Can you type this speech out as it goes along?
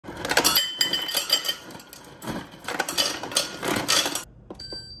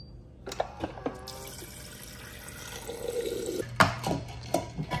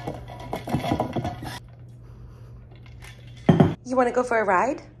want to go for a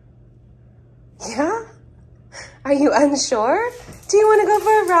ride? Yeah? Are you unsure? Do you want to go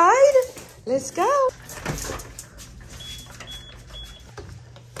for a ride? Let's go.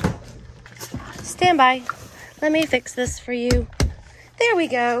 Stand by. Let me fix this for you. There we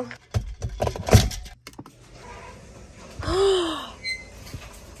go.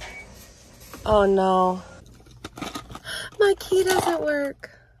 Oh no. My key doesn't work.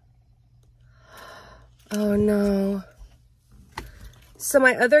 Oh no. So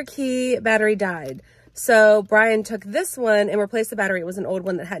my other key battery died. So Brian took this one and replaced the battery. It was an old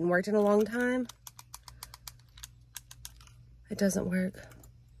one that hadn't worked in a long time. It doesn't work.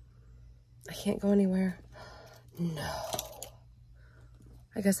 I can't go anywhere. No.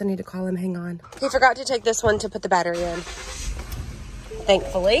 I guess I need to call him. Hang on. He forgot to take this one to put the battery in.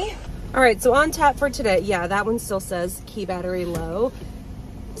 Thankfully. All right, so on tap for today. Yeah, that one still says key battery low.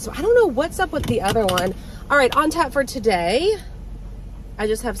 So I don't know what's up with the other one. All right, on tap for today. I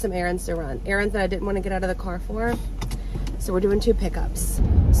just have some errands to run. Errands that I didn't want to get out of the car for. So we're doing 2 pickups.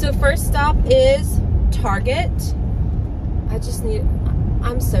 So first stop is Target.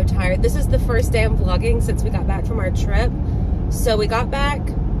 I'm so tired. This is the first day I'm vlogging since we got back from our trip. So we got back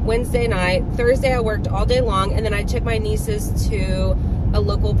Wednesday night. Thursday I worked all day long, and then I took my nieces to a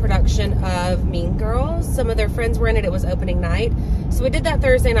local production of Mean Girls. Some of their friends were in it. It was opening night. So we did that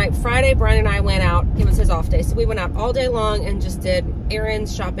Thursday night. Friday, Brian and I went out. It was his off day. So we went out all day long and just did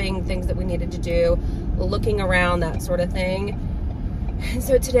errands, shopping, things that we needed to do, looking around, that sort of thing. And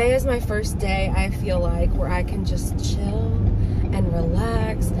so today is my first day, I feel like, where I can just chill and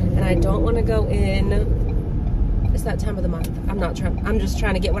relax. And I don't want to go in. It's that time of the month. I'm just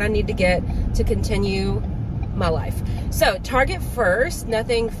trying to get what I need to get to continue my life. So Target first,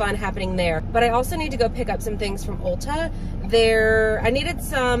 nothing fun happening there, but I also need to go pick up some things from Ulta. I needed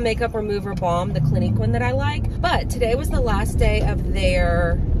some makeup remover balm, the Clinique one that I like, but today was the last day of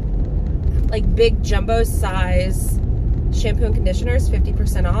their like big jumbo size shampoo and conditioners,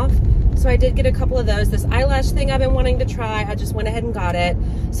 50% off. So I did get a couple of those. This eyelash thing I've been wanting to try, I just went ahead and got it.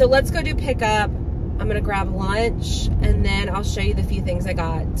 So let's go do pickup. I'm gonna grab lunch and then I'll show you the few things I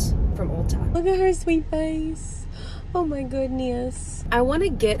got from Ulta. Look at her sweet face. Oh my goodness. I want to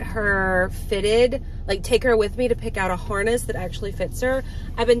get her fitted, like take her with me to pick out a harness that actually fits her.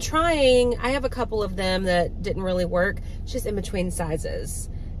 I've been trying, I have a couple of them that didn't really work. It's just in between sizes.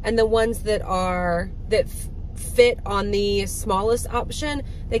 And the ones that fit on the smallest option,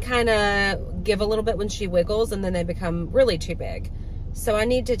 they kind of give a little bit when she wiggles and then they become really too big. So I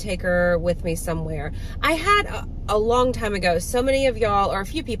need to take her with me somewhere. I had a long time ago, so many of y'all, or a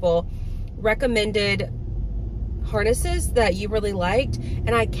few people, recommended harnesses that you really liked,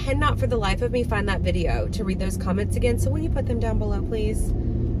 and I cannot for the life of me find that video to read those comments again. So will you put them down below, please?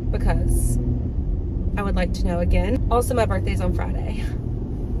 Because I would like to know again. Also, my birthday's on Friday.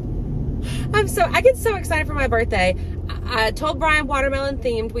 I get so excited for my birthday. I told Brian watermelon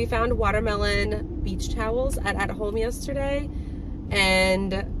themed. We found watermelon beach towels at home yesterday.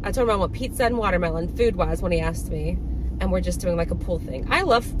 And I told him I want pizza and watermelon, food-wise, when he asked me. And we're just doing like a pool thing. I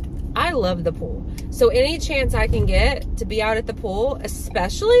love the pool. So any chance I can get to be out at the pool,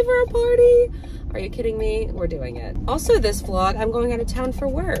 especially for a party, are you kidding me? We're doing it. Also this vlog, I'm going out of town for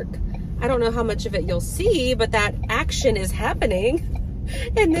work. I don't know how much of it you'll see, but that action is happening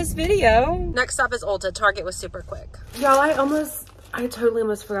in this video. Next stop is Ulta. Target was super quick. Y'all, I totally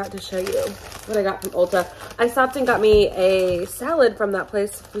almost forgot to show you what I got from Ulta. I stopped and got me a salad from that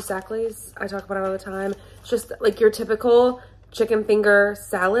place, Fusakli's. I talk about it all the time. It's just like your typical chicken finger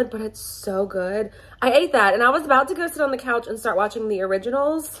salad, but it's so good. I ate that and I was about to go sit on the couch and start watching the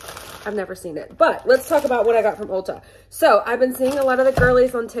originals. I've never seen it, but let's talk about what I got from Ulta. So I've been seeing a lot of the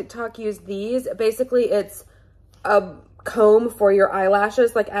girlies on TikTok use these. Basically, it's a comb for your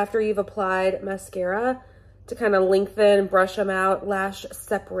eyelashes, like after you've applied mascara, to kind of lengthen and brush them out. Lash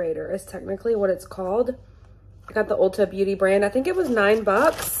separator is technically what it's called. I got the Ulta Beauty brand. I think it was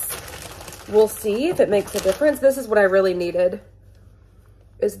 $9. We'll see if it makes a difference. This is what I really needed,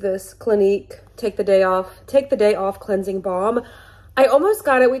 is this Clinique Take the Day Off Cleansing Balm. I almost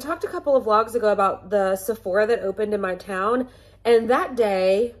got it. We talked a couple of vlogs ago about the Sephora that opened in my town. And that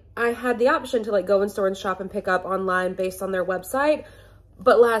day I had the option to like go in store and shop and pick up online based on their website.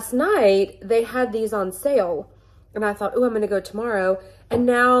 But last night they had these on sale and I thought, oh, I'm going to go tomorrow. And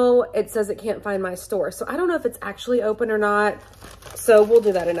now it says it can't find my store. So I don't know if it's actually open or not. So we'll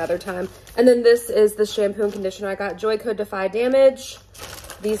do that another time. And then this is the shampoo and conditioner I got. Joico Defy Damage.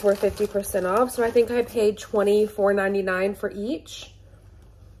 These were 50% off. So I think I paid $24.99 for each.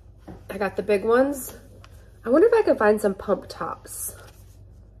 I got the big ones. I wonder if I could find some pump tops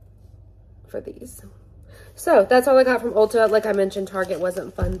for these. So that's all I got from Ulta. Like I mentioned, Target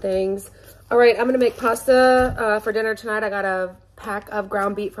wasn't fun things. All right, I'm gonna make pasta for dinner tonight. I got a pack of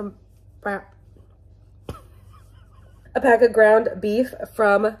ground beef from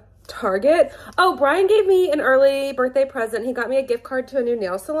Target. Oh, Brian gave me an early birthday present. He got me a gift card to a new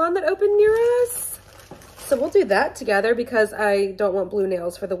nail salon that opened near us. So we'll do that together because I don't want blue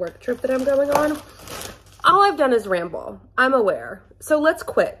nails for the work trip that I'm going on. All I've done is ramble. I'm aware. So let's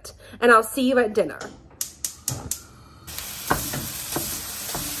quit and I'll see you at dinner.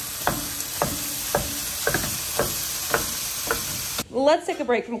 Let's take a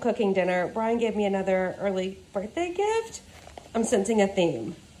break from cooking dinner. Brian gave me another early birthday gift. I'm sensing a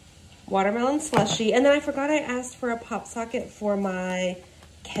theme. Watermelon slushie. And then I forgot I asked for a pop socket for my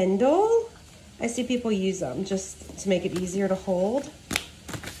Kindle. I see people use them just to make it easier to hold.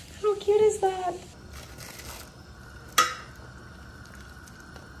 How cute is that?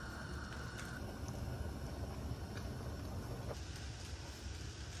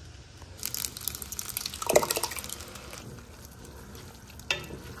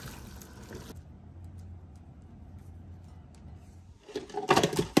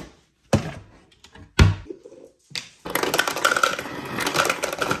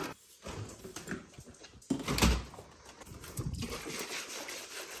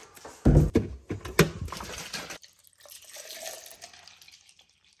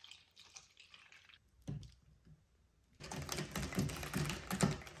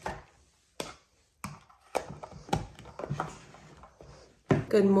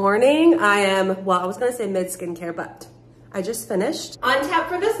 Good morning. I was gonna say mid skincare, but I just finished. On tap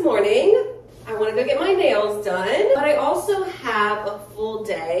for this morning, I wanna go get my nails done, but I also have a full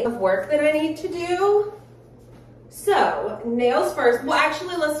day of work that I need to do. So, nails first. Well,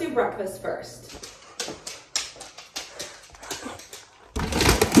 actually, let's do breakfast first.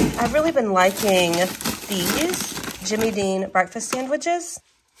 I've really been liking these Jimmy Dean breakfast sandwiches.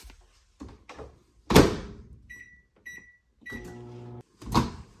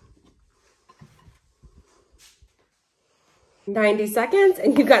 90 seconds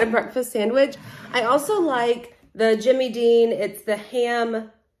and you got a breakfast sandwich. I also like the Jimmy Dean. It's the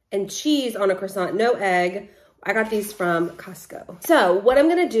ham and cheese on a croissant, no egg. I got these from Costco. So what I'm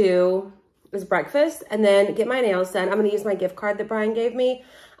gonna do is breakfast and then get my nails done. I'm gonna use my gift card that Brian gave me.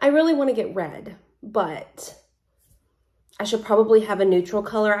 I really wanna get red, but I should probably have a neutral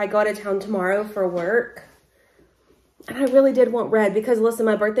color. I go out of town tomorrow for work. And I really did want red because listen,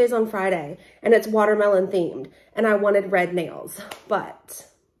 my birthday's on Friday and it's watermelon themed and I wanted red nails, but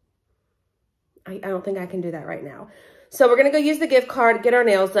I don't think I can do that right now. So we're gonna go use the gift card, get our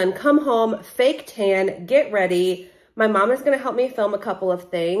nails done, come home, fake tan, get ready. My mom is gonna help me film a couple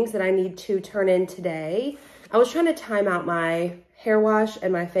of things that I need to turn in today. I was trying to time out my hair wash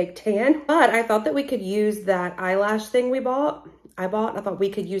and my fake tan, but I thought that we could use that eyelash thing I thought we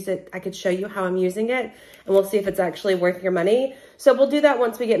could use it. I could show you how I'm using it and we'll see if it's actually worth your money. So we'll do that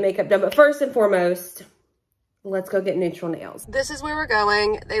once we get makeup done. But first and foremost, let's go get neutral nails. This is where we're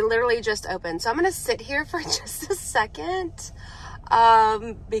going. They literally just opened. So I'm gonna sit here for just a second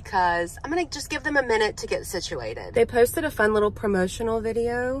because I'm gonna just give them a minute to get situated. They posted a fun little promotional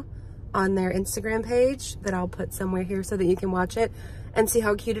video on their Instagram page that I'll put somewhere here so that you can watch it and see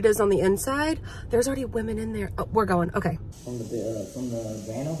how cute it is on the inside. There's already women in there. Oh, we're going, okay. From the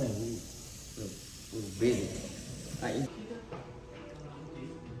van open, we were busy.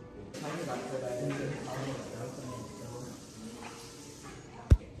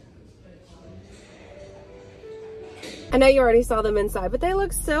 I know you already saw them inside, but they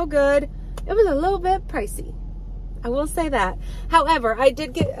look so good. It was a little bit pricey, I will say that. However, I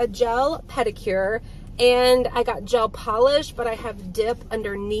did get a gel pedicure and I got gel polish, but I have dip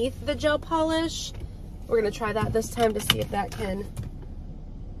underneath the gel polish. We're gonna try that this time to see if that can,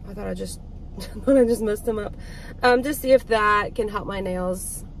 I thought I just messed them up. To see if that can help my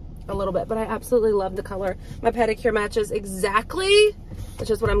nails a little bit, but I absolutely love the color. My pedicure matches exactly,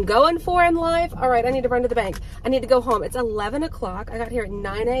 which is what I'm going for in life. All right, I need to run to the bank. I need to go home. It's 11 o'clock. I got here at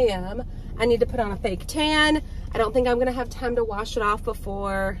 9 a.m. I need to put on a fake tan. I don't think I'm gonna have time to wash it off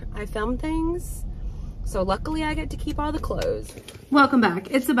before I film things. So luckily I get to keep all the clothes. Welcome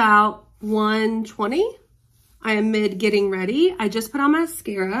back. It's about 1:20. I am mid getting ready. I just put on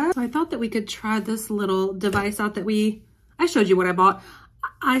mascara. So I thought that we could try this little device out that I showed you what I bought.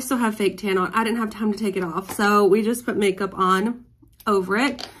 I still have fake tan on. I didn't have time to take it off. So we just put makeup on over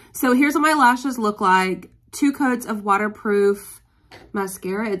it. So here's what my lashes look like. 2 coats of waterproof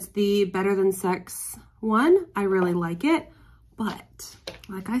mascara. It's the Better Than Sex one. I really like it. But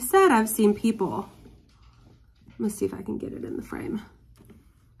like I said, I've seen people, let me see if I can get it in the frame,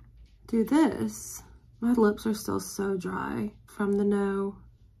 do this My lips are still so dry from the no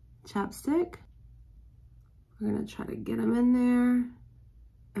chapstick. We're gonna try to get them in there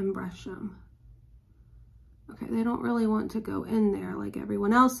and brush them. Okay, they don't really want to go in there like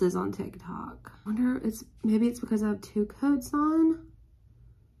everyone else is on TikTok. I wonder, maybe it's because I have 2 coats on.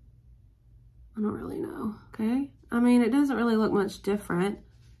 I don't really know, okay? I mean, it doesn't really look much different.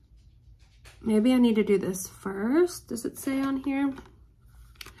 Maybe I need to do this first. Does it say on here?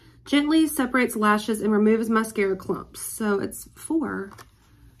 Gently separates lashes and removes mascara clumps. So it's 4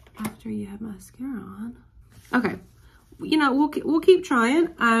 after you have mascara on. Okay, you know, we'll keep trying.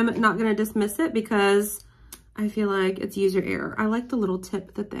 I'm not gonna dismiss it because I feel like it's user error. I like the little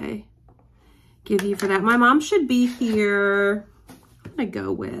tip that they give you for that. My mom should be here, I'm gonna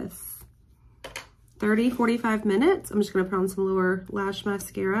go with 30, 45 minutes. I'm just gonna put on some lower lash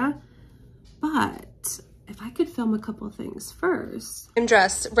mascara. But if I could film a couple of things first. I'm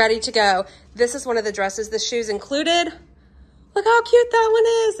dressed, ready to go. This is one of the dresses, the shoes included. Look how cute that one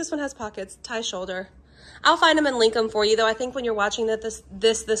is. This one has pockets, tie shoulder. I'll find them and link them for you, though. I think when you're watching that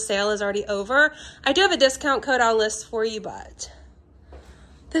the sale is already over. I do have a discount code I'll list for you, but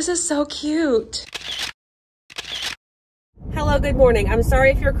this is so cute. Hello, good morning. I'm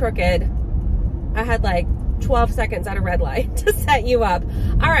sorry if you're crooked. I had like 12 seconds at a red light to set you up.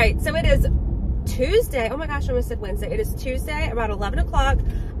 All right, so it is Tuesday. Oh my gosh, I almost said Wednesday. It is Tuesday, about 11 o'clock.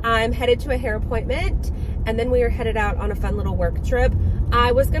 I'm headed to a hair appointment, and then we are headed out on a fun little work trip.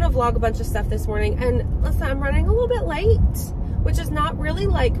 I was gonna vlog a bunch of stuff this morning, and listen, I'm running a little bit late, which is not really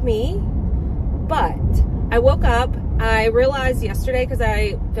like me, but I woke up, I realized yesterday, because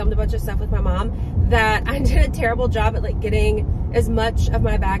I filmed a bunch of stuff with my mom, that I did a terrible job at like getting as much of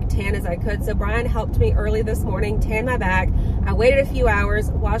my back tan as I could. So Brian helped me early this morning, tan my back. I waited a few hours,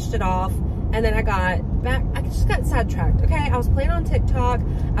 washed it off, and then I got back, I just got sidetracked, okay? I was playing on TikTok,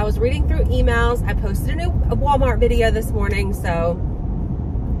 I was reading through emails, I posted a Walmart video this morning, so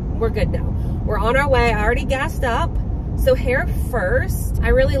we're good now. We're on our way, I already gassed up. So hair first, I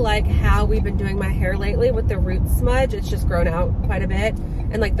really like how we've been doing my hair lately with the root smudge. It's just grown out quite a bit,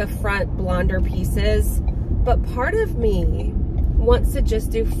 and like the front blonder pieces. But part of me wants to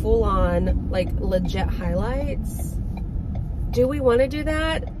just do full on, like legit highlights. Do we want to do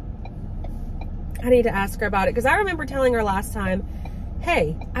that? I need to ask her about it, because I remember telling her last time,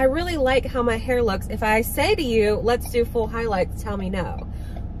 hey, I really like how my hair looks. If I say to you, let's do full highlights, tell me no.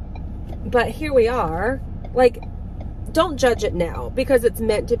 But here we are. Like, don't judge it now because it's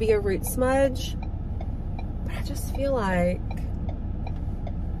meant to be a root smudge. But I just feel like,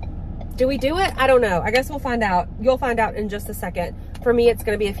 do we do it? I don't know. I guess we'll find out. You'll find out in just a second. For me, it's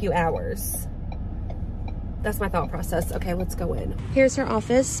going to be a few hours. That's my thought process. Okay, let's go in. Here's her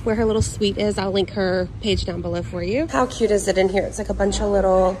office where her little suite is. I'll link her page down below for you. How cute is it in here? It's like a bunch of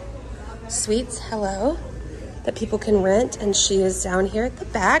little suites, hello, that people can rent. And she is down here at the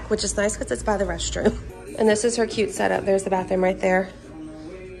back, which is nice because it's by the restroom. And this is her cute setup. There's the bathroom right there.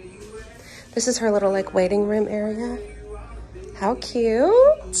 This is her little like waiting room area. How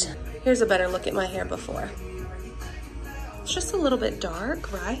cute. Here's a better look at my hair before. It's just a little bit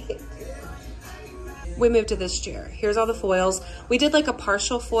dark, right? We moved to this chair. Here's all the foils. We did like a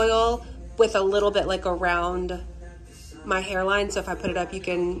partial foil with a little bit like around my hairline. So if I put it up, you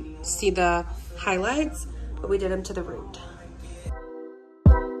can see the highlights, but we did them to the root.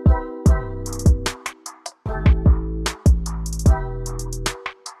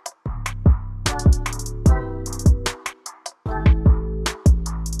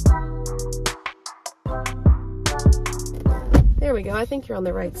 There we go. I think you're on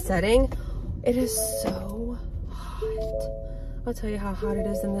the right setting. It is so hot. I'll tell you how hot it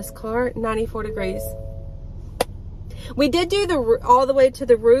is in this car. 94 degrees. We did do all the way to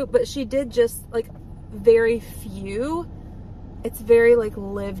the root, but she did just like very few. It's very like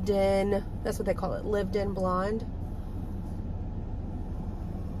lived in. That's what they call it, lived in blonde.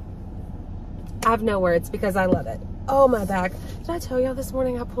 I have no words because I love it. Oh, my back. Did I tell y'all this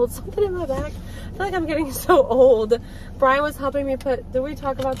morning I pulled something in my back? I feel like I'm getting so old. Brian was helping me did we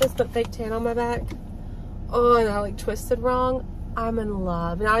talk about this, put fake tan on my back? Oh, and I like twisted wrong. I'm in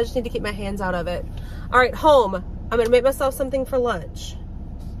love. Now I just need to keep my hands out of it. All right, home. I'm gonna make myself something for lunch.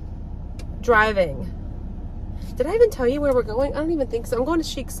 Driving. Did I even tell you where we're going? I don't even think so. I'm going to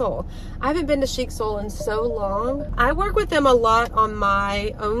Chic Soul. I haven't been to Chic Soul in so long. I work with them a lot on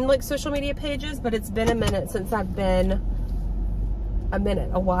my own like social media pages, but it's been a minute since I've been,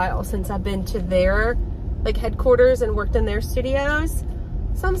 a while since I've been to their like headquarters and worked in their studios.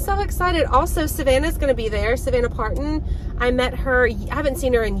 So I'm so excited. Also, Savannah's gonna be there, Savannah Parton. I met her, I haven't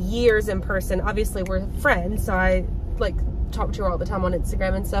seen her in years in person. Obviously we're friends, so I like talk to her all the time on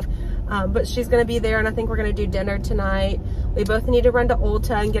Instagram and stuff. But she's gonna be there, and I think we're gonna do dinner tonight. We both need to run to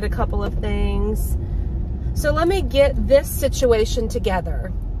Ulta and get a couple of things. So let me get this situation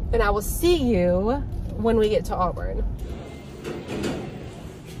together, and I will see you when we get to Auburn.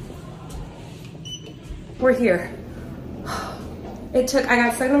 We're here. I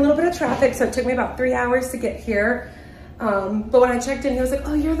got stuck in a little bit of traffic, so it took me about 3 hours to get here. But when I checked in, he was like,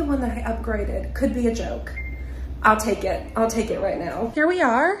 oh, you're the one that I upgraded. Could be a joke. I'll take it. I'll take it right now. Here we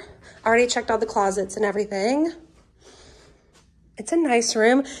are. I already checked all the closets and everything. It's a nice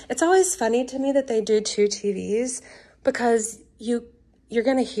room. It's always funny to me that they do 2 TVs because you're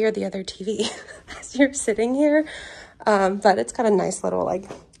gonna hear the other TV as you're sitting here. But it's got a nice little like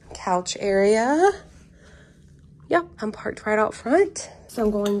couch area. Yep, I'm parked right out front. So I'm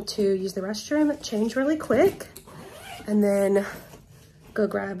going to use the restroom, change really quick, and then go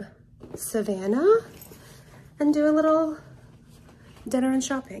grab Savannah and do a little dinner and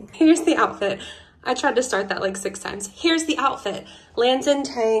shopping. Here's the outfit. I tried to start that like 6 times. Here's the outfit. Landon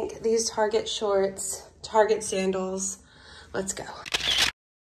tank, these Target shorts, Target sandals. Let's go.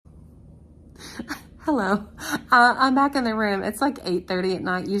 Hello, I'm back in the room. It's like 8:30 at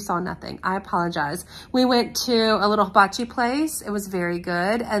night. You saw nothing. I apologize. We went to a little hibachi place. It was very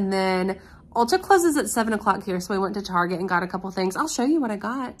good. And then Ulta closes at 7 o'clock here, so we went to Target and got a couple things. I'll show you what I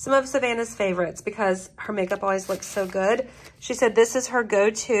got. Some of Savannah's favorites because her makeup always looks so good. She said this is her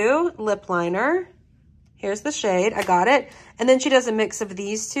go-to lip liner. Here's the shade. I got it. And then she does a mix of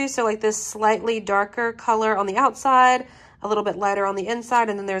these two. So like this slightly darker color on the outside, a little bit lighter on the inside,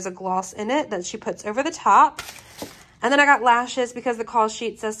 and then there's a gloss in it that she puts over the top. And then I got lashes because the call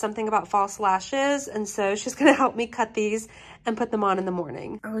sheet says something about false lashes. And so she's gonna help me cut these and put them on in the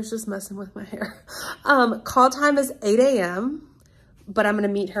morning. I was just messing with my hair. Call time is 8 a.m., but I'm gonna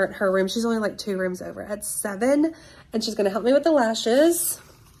meet her at her room. She's only like 2 rooms over at 7, and she's gonna help me with the lashes.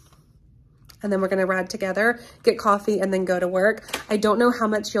 And then we're gonna ride together, get coffee, and then go to work. I don't know how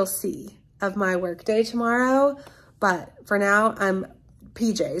much you'll see of my work day tomorrow, but for now, I'm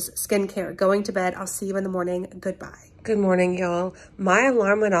PJs, skincare, going to bed. I'll see you in the morning. Goodbye. Good morning, y'all. My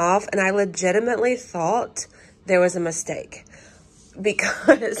alarm went off, and I legitimately thought there was a mistake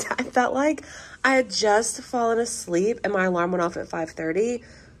because I felt like I had just fallen asleep and my alarm went off at 5:30.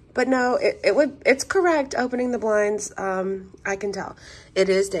 But no, it's correct opening the blinds. I can tell. It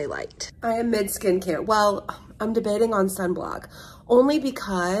is daylight. I am mid skincare. Well, I'm debating on sunblock only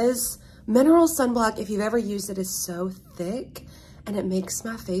because mineral sunblock, if you've ever used it, is so thick and it makes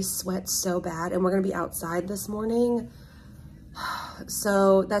my face sweat so bad. And we're gonna be outside this morning.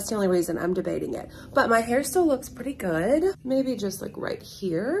 So that's the only reason I'm debating it. But my hair still looks pretty good. Maybe just like right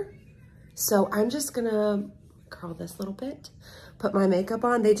here. So I'm just gonna curl this a little bit, put my makeup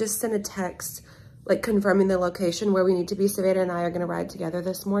on. They just sent a text like confirming the location where we need to be. Savannah and I are gonna ride together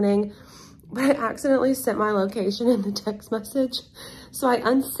this morning, but I accidentally sent my location in the text message. So I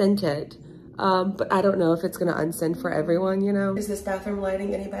unsent it, but I don't know if it's gonna unsend for everyone, you know? Is this bathroom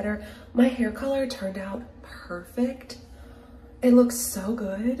lighting any better? My hair color turned out perfect. It looks so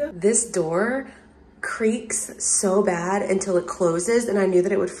good. This door creaks so bad until it closes, and I knew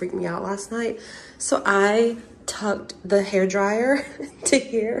that it would freak me out last night. So I tucked the hairdryer to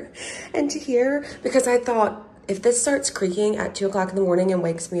here and to here because I thought if this starts creaking at 2 o'clock in the morning and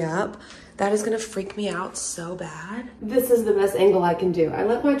wakes me up, that is gonna freak me out so bad. This is the best angle I can do. I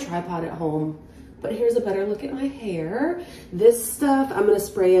left my tripod at home, but here's a better look at my hair. This stuff I'm gonna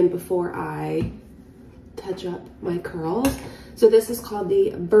spray in before I touch up my curls. So this is called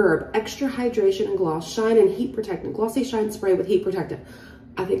the Verb Extra Hydration and Gloss Shine and Heat Protectant. Glossy Shine Spray with Heat Protectant.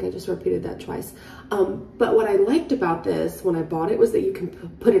 I think I just repeated that twice. But what I liked about this when I bought it was that you can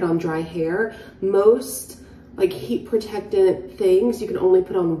put it on dry hair. Most like heat protectant things you can only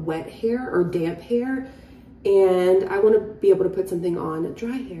put on wet hair or damp hair. And I want to be able to put something on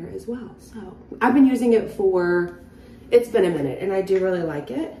dry hair as well. So I've been using it it's been a minute and I do really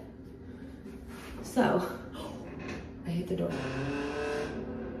like it. So I hit the door.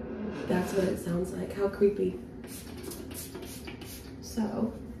 That's what it sounds like. How creepy.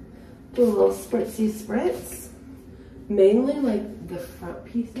 So, do a little spritzy spritz. Mainly like the front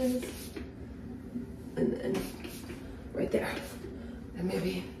pieces. And then right there. And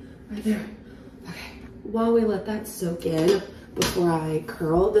maybe right there. Okay. While we let that soak in before I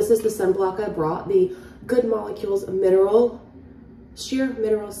curl, this is the sunblock I brought. The Good Molecules Sheer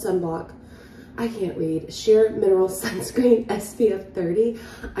Mineral Sunblock. I can't read. Sheer Mineral Sunscreen SPF 30.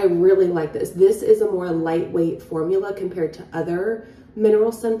 I really like this. This is a more lightweight formula compared to other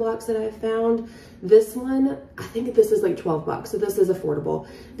mineral sunblocks that I've found. This one, I think this is like 12 bucks, so this is affordable.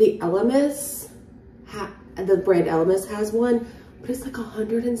 The Elemis, the brand Elemis has one, but it's like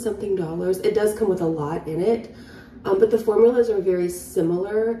 $100 and something. It does come with a lot in it, but the formulas are very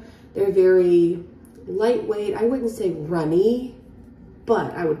similar. They're very lightweight. I wouldn't say runny,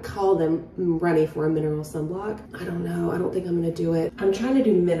 but I would call them runny for a mineral sunblock. I don't know. I don't think I'm gonna do it. I'm trying to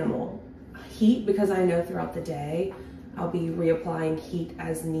do minimal heat because I know throughout the day I'll be reapplying heat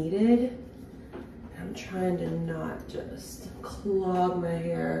as needed. I'm trying to not just clog my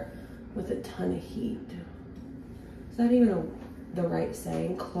hair with a ton of heat. Is that even the right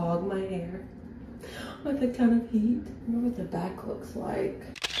saying? Clog my hair with a ton of heat. I wonder what the back looks like.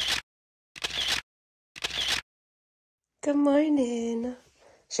 Good morning.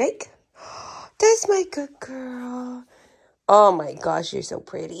 Shake. That's my good girl. Oh my gosh, you're so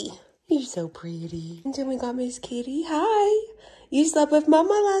pretty. You're so pretty. And then we got Miss Kitty. Hi. You slept with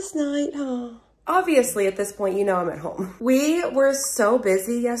Mama last night, huh? Obviously, at this point, you know I'm at home. We were so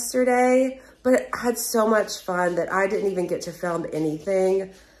busy yesterday, but had so much fun that I didn't even get to film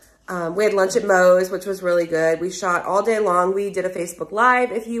anything. We had lunch at Moe's, which was really good. We shot all day long. We did a Facebook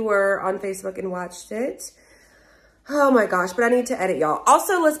Live if you were on Facebook and watched it. Oh my gosh, but I need to edit, y'all.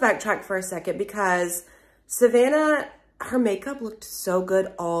 Also, let's backtrack for a second because Savannah, her makeup looked so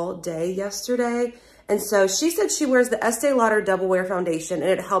good all day yesterday. And so she said she wears the Estee Lauder Double Wear Foundation and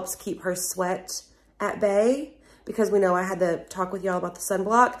it helps keep her sweat at bay because we know I had to talk with y'all about the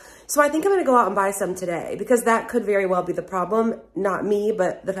sunblock. So I think I'm gonna go out and buy some today because that could very well be the problem. Not me,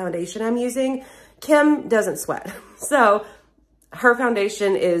 but the foundation I'm using. Kim doesn't sweat. So her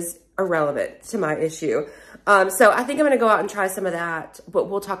foundation is irrelevant to my issue. So I think I'm gonna go out and try some of that, but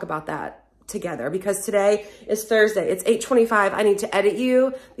we'll talk about that together because today is Thursday. It's 8:25. I need to edit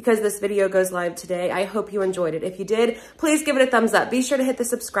you because this video goes live today. I hope you enjoyed it. If you did, please give it a thumbs up. Be sure to hit the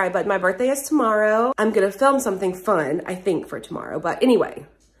subscribe button. My birthday is tomorrow. I'm gonna film something fun, I think, for tomorrow. But anyway,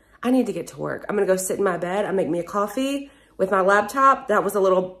 I need to get to work. I'm gonna go sit in my bed. I'll make me a coffee with my laptop. That was a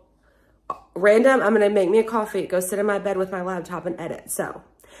little random. I'm gonna make me a coffee, go sit in my bed with my laptop and edit. So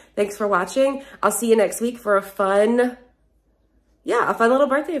thanks for watching. I'll see you next week for a fun little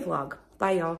birthday vlog. Bye, y'all.